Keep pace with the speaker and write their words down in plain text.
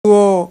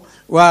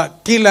wa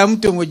kila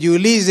mtu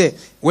mjiulize,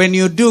 when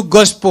you do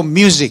gospel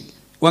music,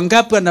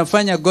 wangapi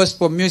wanafanya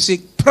gospel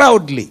music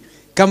proudly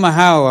kama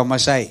hawa wa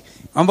Masai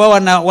ambao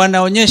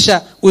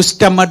wanaonyesha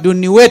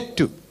utamaduni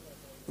wetu,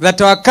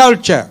 that our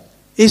culture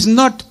is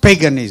not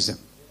paganism.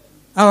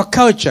 Our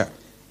culture,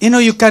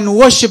 you can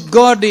worship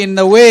God in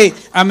the way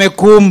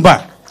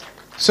amekuumba.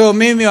 So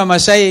mimi wa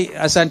Masai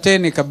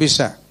asanteni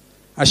kabisa,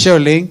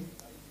 asholing,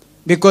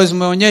 because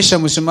mmeonyesha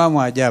msimamo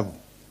wa ajabu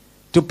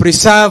to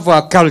preserve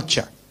our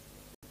culture.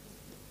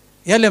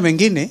 Yale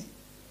mengine,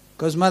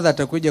 because mother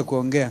atakuja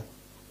kuongea,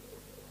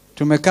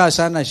 tumekaa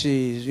sana,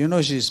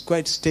 she's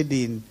quite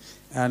steady in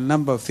a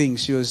number of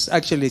things. She was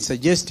actually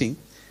suggesting,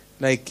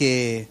 like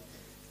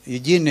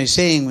Eugene is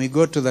saying, we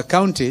go to the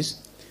counties,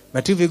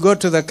 but if we go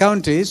to the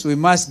counties, we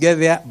must get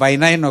there by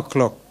 9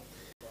 o'clock.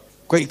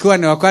 Ikiwa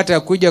ni wakati ya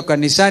kuja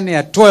kanisani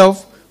ya 12,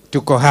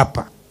 tuko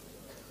hapa.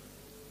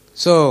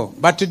 So,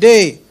 but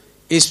today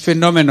is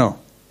phenomenal.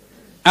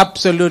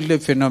 Absolutely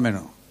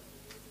phenomenal.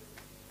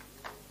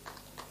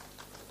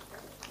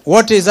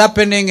 What is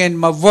happening in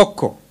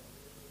Mavoko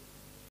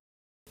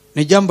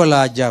ni jambo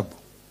la ajabu.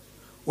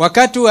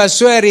 Wakati wa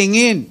swearing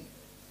in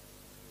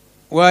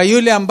wa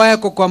yule ambaye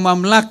kwa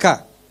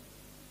mamlaka,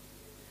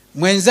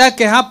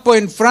 mwenzake hapo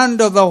in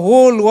front of the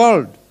whole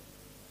world,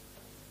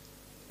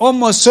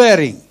 almost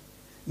swearing,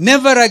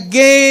 never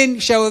again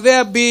shall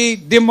there be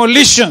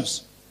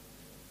demolitions.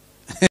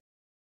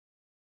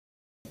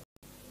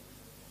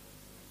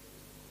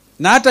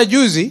 Na hata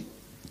juzi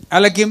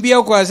alikimbia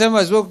huko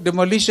asema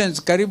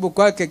demolitions karibu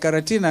kwake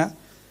Karatina,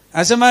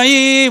 asema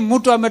hii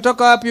mtu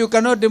ametoka wapi, you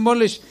cannot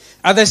demolish.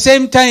 At the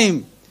same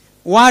time,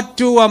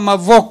 watu wa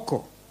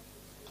Mavoko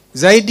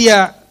zaidi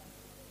ya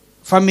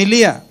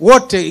familia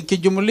wote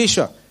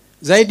ikijumulishwa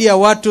zaidi ya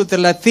watu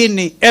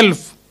 30,000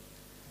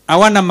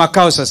 hawana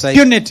makao sasa.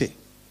 Unity,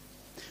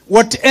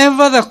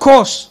 whatever the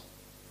cause,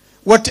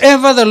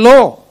 whatever the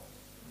law,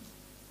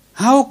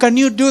 how can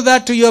you do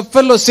that to your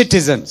fellow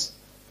citizens?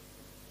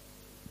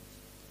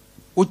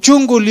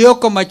 Uchungu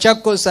ulioko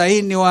Machakos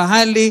sahi ni wa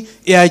hali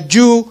ya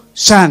juu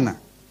sana.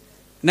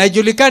 Na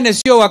ijulikane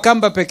sio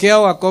Wakamba peke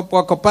yao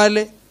wako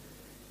pale.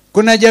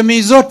 Kuna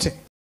jamii zote,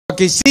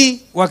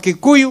 Wakisii,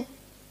 Wakikuyu.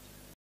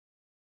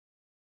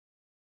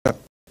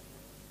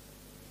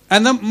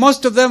 And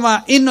most of them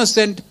are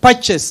innocent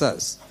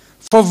purchasers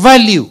for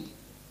value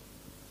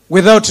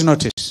without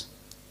notice.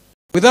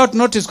 Without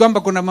notice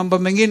kwamba kuna mambo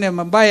mengine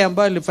mabaya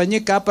ambayo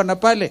yalifanyika hapa na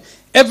pale.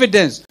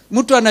 Evidence.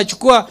 Mtu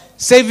anachukua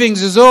savings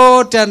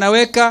zote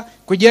anaweka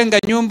kujenga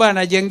nyumba,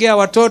 anajengea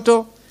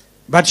watoto.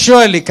 But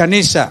surely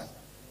kanisa,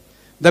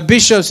 the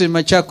bishops in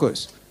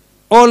Machakos,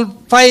 all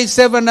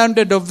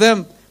 500-700 of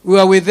them, we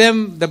were with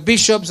them, the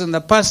bishops and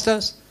the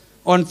pastors,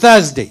 on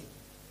Thursday.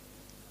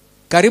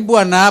 Karibu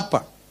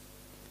anaapa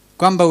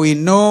kwamba we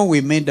know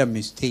we made a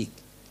mistake.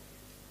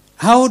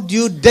 How do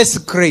you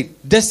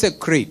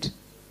desecrate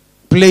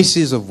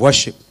places of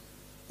worship,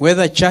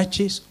 whether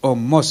churches or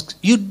mosques?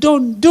 You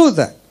don't do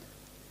that.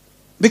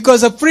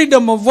 Because the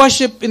freedom of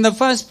worship in the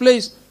first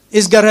place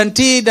is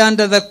guaranteed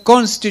under the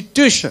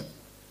Constitution.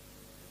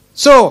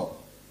 So,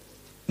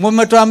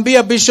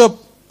 mumetuambia Bishop,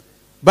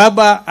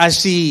 baba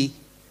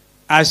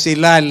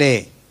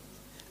asilale,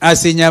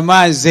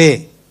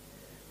 asinyamaze,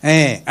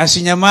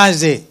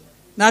 asinyamaze.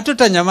 Na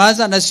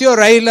hatutanyamaza, na sio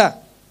Raila.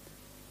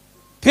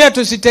 Pia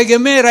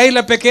tusitegemee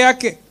Raila peke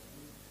yake.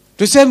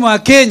 Tuseme wa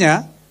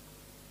Kenya,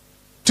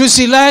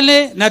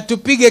 tusilale na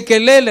tupige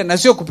kelele, na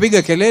sio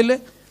kupiga kelele,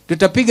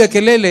 tutapiga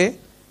kelele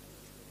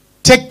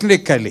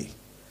technically.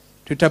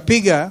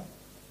 Tutapiga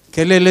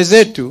kelele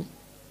zetu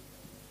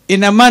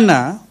in a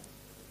manner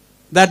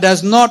that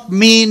does not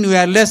mean we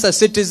are lesser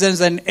citizens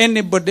than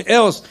anybody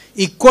else.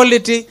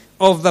 Equality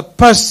of the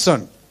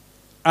person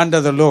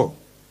under the law.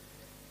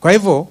 Kwa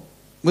hivyo,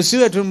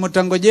 msiwe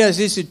tumutangojea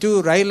sisi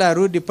tu Raila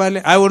arudi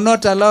pale. I will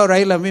not allow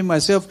Raila, me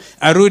myself,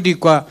 arudi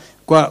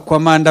kwa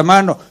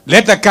maandamano.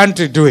 Let the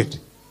country do it.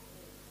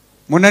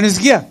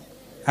 Munanisikia?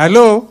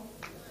 Hello?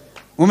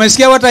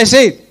 Umesikia what I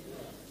said?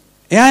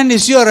 Yani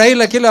sio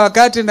Raila kila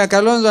wakati na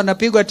Kalonzo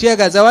anapigwa tear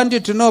gas. I want you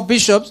to know,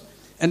 bishops,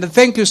 and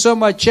thank you so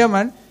much,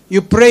 Chairman,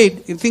 you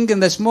prayed, I think in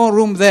the small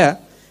room there,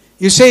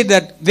 you said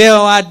that there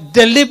were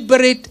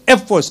deliberate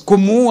efforts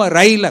kumuua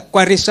Raila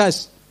kwa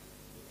risasi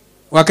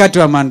wakati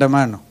wa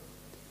maandamano.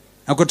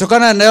 Na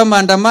kutokana na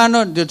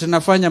maandamano ndio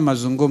tunafanya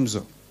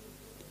mazungumzo.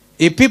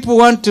 If people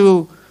want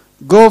to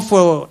go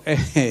for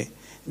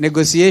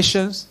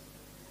negotiations,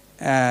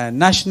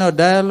 national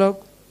dialogue,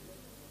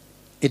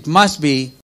 it must be